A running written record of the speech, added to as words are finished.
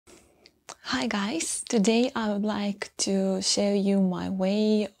Hi guys, today I would like to show you my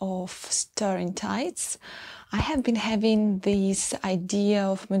way of storing tights. I have been having this idea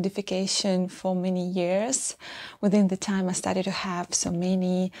of modification for many years. Within the time I started to have so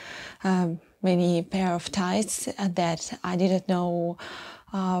many pair of tights that I didn't know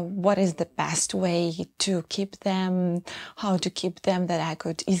what is the best way to keep them, how to keep them, that I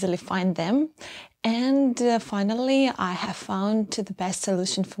could easily find them. And finally, I have found the best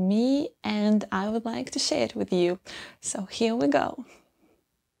solution for me, and I would like to share it with you. So here we go.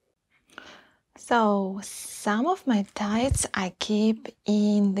 So some of my tights I keep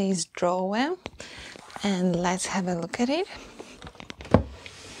in this drawer, and let's have a look at it.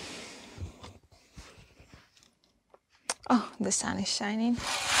 Oh, the sun is shining.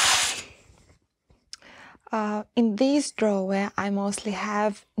 In this drawer, I mostly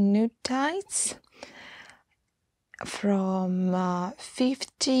have nude tights from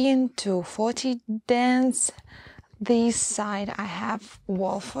 15 to 40 dents. This side I have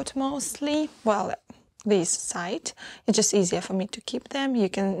Wolford mostly. Well, this side, it's just easier for me to keep them. You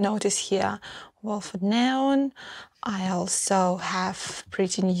can notice here Wolford Neon. I also have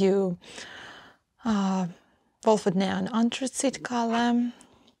pretty new Wolford Neon Anthracite color,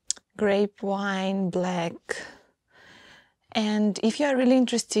 grape wine, black. And if you are really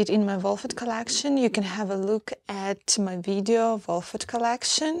interested in my Wolford collection, you can have a look at my video Wolford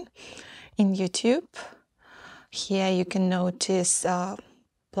collection in YouTube. Here you can notice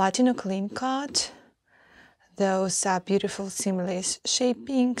Platinum Clean Cut. Those are beautiful seamless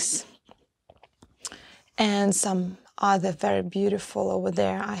shapings. And some other very beautiful over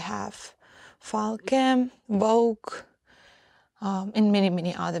there. I have Falke, Vogue, and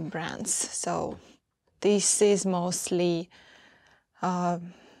many other brands. So this is mostly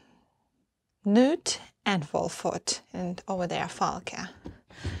nude and Wolford, and over there Falke.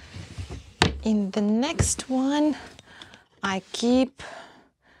 In the next one, I keep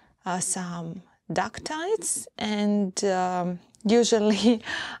some duck tights, and usually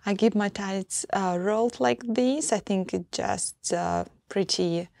I keep my tights rolled like this. I think it's just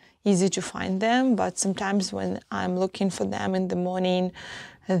pretty easy to find them, but sometimes when I'm looking for them in the morning,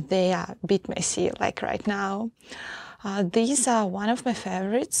 they are a bit messy, like right now. These are one of my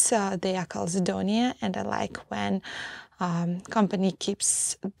favorites. They are called Zidonia, and I like when company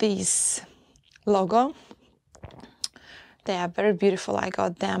keeps this logo. They are very beautiful. I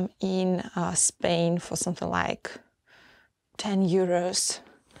got them in Spain for something like 10 euros.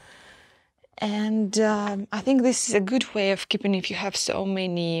 And I think this is a good way of keeping, if you have so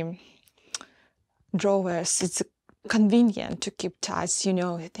many drawers, it's convenient to keep tights. You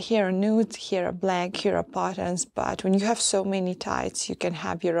know, here are nude, here are black, here are patterns, but when you have so many tights, you can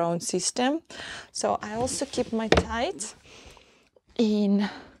have your own system. So I also keep my tights in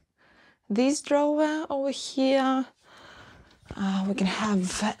this drawer over here. We can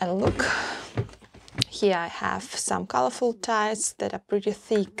have a look. Here I have some colorful tights that are pretty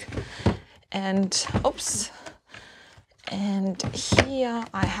thick, and oops. And here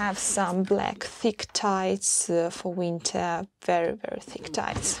I have some black thick tights for winter, very thick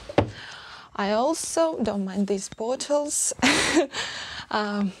tights. I also don't mind these bottles.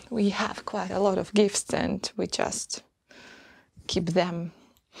 We have quite a lot of gifts, and we just keep them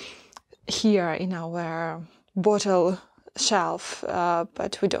here in our bottle shelf,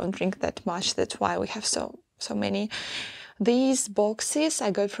 but we don't drink that much. That's why we have so many. These boxes I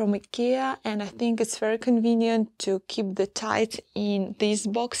got from IKEA, and I think it's very convenient to keep the tights in these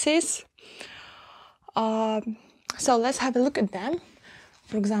boxes. So let's have a look at them.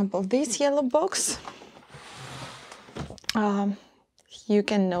 For example, this yellow box, you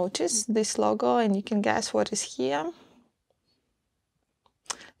can notice this logo and you can guess what is here.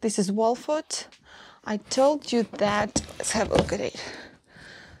 This is Wolford. I told you that, let's have a look at it.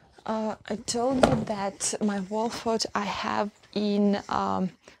 I told you that my Wolford I have in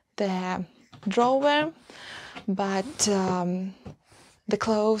the drawer, but the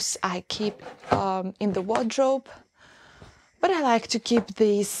clothes I keep in the wardrobe. But I like to keep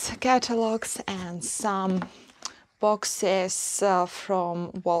these catalogs and some boxes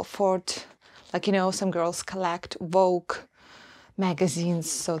from Wolford. Like, you know, some girls collect Vogue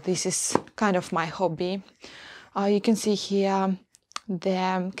magazines, so this is kind of my hobby. You can see here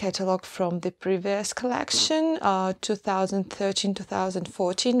the catalog from the previous collection,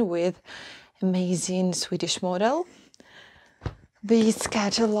 2013-2014, with amazing Swedish model. This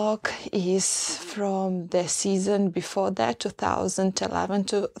catalog is from the season before that,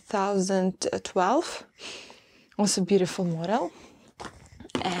 2011-2012. Also beautiful model.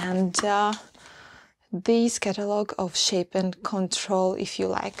 And this catalog of shape and control, if you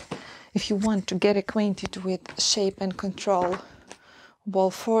like if you want to get acquainted with Shape and Control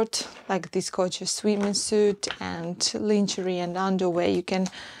Wolford, like this gorgeous swimming suit and lingerie and underwear, you can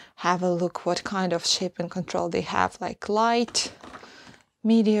have a look what kind of shape and control they have, like light,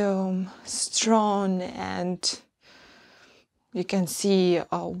 medium, strong, and you can see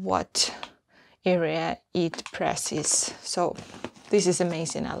what area it presses. So this is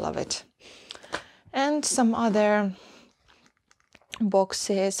amazing, I love it. And some other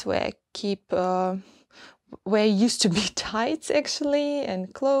boxes where I keep where used to be tights actually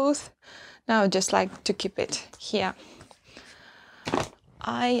and clothes. Now I just like to keep it here.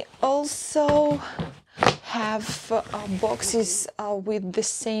 I also have boxes with the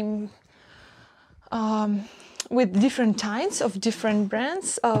same with different tights of different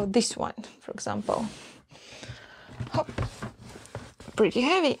brands. This one, for example, hop, pretty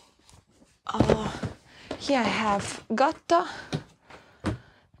heavy. Here I have Gatta.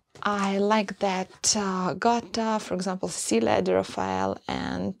 I like that Gatta, for example, Cecilia de Raphael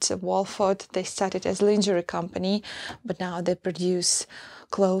and Wolford, they started as lingerie company, but now they produce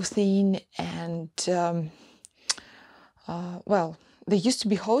clothing and, well, they used to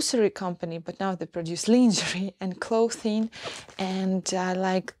be hosiery company, but now they produce lingerie and clothing. And I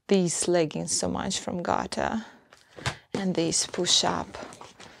like these leggings so much from Gatta. And these push-up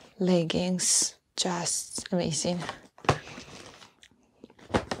leggings, just amazing.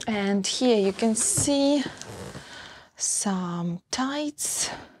 And here you can see some tights.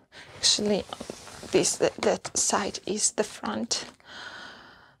 Actually, that side is the front.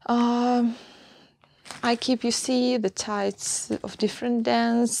 I keep, you see, the tights of different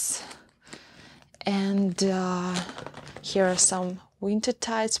dance. And here are some winter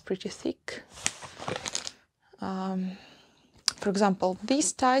tights, pretty thick. For example,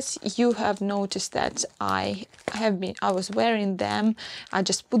 these tights, you have noticed that I was wearing them. I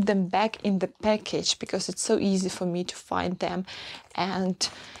just put them back in the package because it's so easy for me to find them. And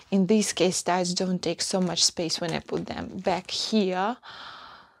in this case, tights don't take so much space when I put them back here.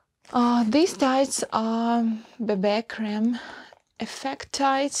 These tights are Bebe Creme effect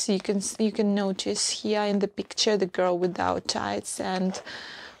tights. You can notice here in the picture the girl without tights and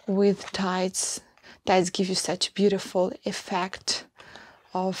with tights. Tights give you such beautiful effect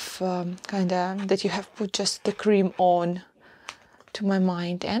of kind of that you have put just the cream on, to my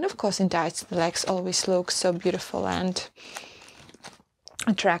mind. And of course in tights the legs always look so beautiful and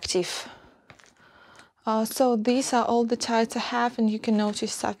attractive. So these are all the tights I have, and you can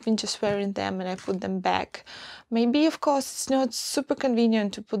notice I've been just wearing them and I put them back. Maybe of course it's not super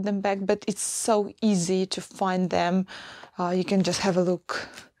convenient to put them back, but it's so easy to find them. You can just have a look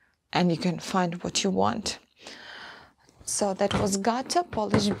and you can find what you want. So that was Gatta,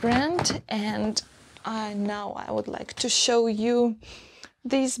 Polish brand, and now I would like to show you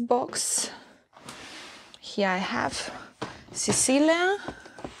this box. Here I have Cecilia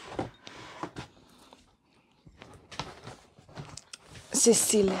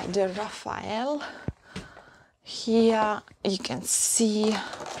de Raphael. Here you can see,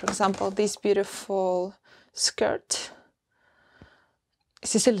 for example, this beautiful skirt.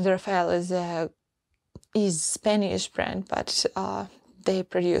 Cecilia de Raphael is Spanish brand, but they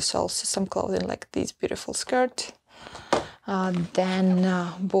produce also some clothing like this beautiful skirt.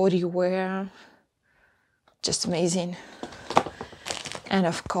 Then body wear, just amazing. And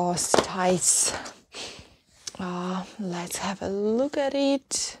of course tights. Let's have a look at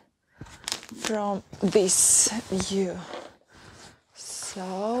it from this view.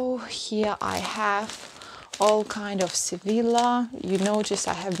 So here I have all kind of Sevilla. You notice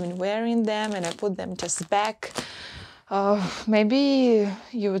I have been wearing them and I put them just back. Maybe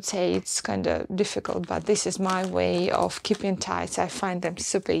you would say it's kind of difficult, but this is my way of keeping tights. I find them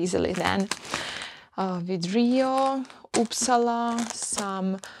super easily then. With Rio, Uppsala,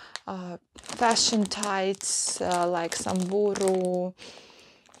 some fashion tights like Samburu.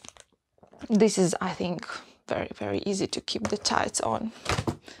 This is, I think, very, very easy to keep the tights on.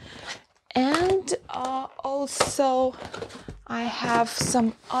 And also I have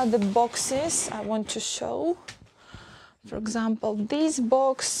some other boxes I want to show. For example, this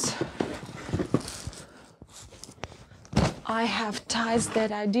box, I have ties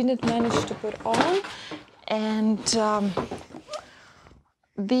that I didn't manage to put on, and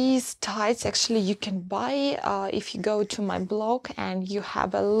these ties actually you can buy if you go to my blog and you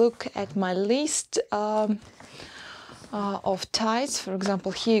have a look at my list of ties. For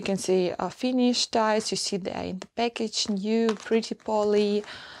example, here you can see Finnish ties. You see they are in the package, new, pretty poly.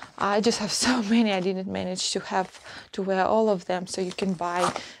 I just have so many, I didn't manage to wear all of them, so you can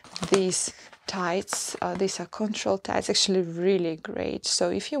buy these tights. These are control tights, actually really great. So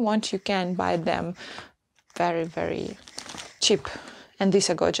if you want, you can buy them very, very cheap. And these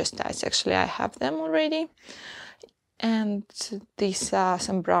are gorgeous tights. Actually, I have them already. And these are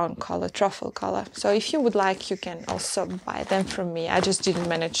some brown color, truffle color. So if you would like, you can also buy them from me. I just didn't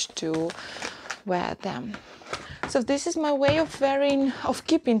manage to wear them. So this is my way of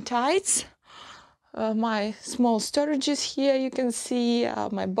keeping tights. My small storages here, you can see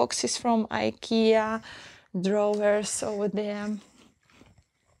my boxes from IKEA, drawers over there.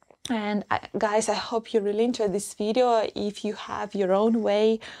 And guys, I hope you really enjoyed this video. If you have your own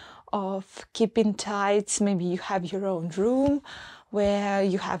way of keeping tights, maybe you have your own room where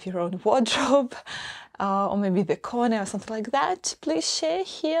you have your own wardrobe, or maybe the corner or something like that, please share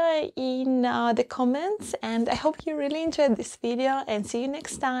here in the comments. And I hope you really enjoyed this video, and see you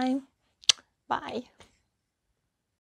next time. Bye.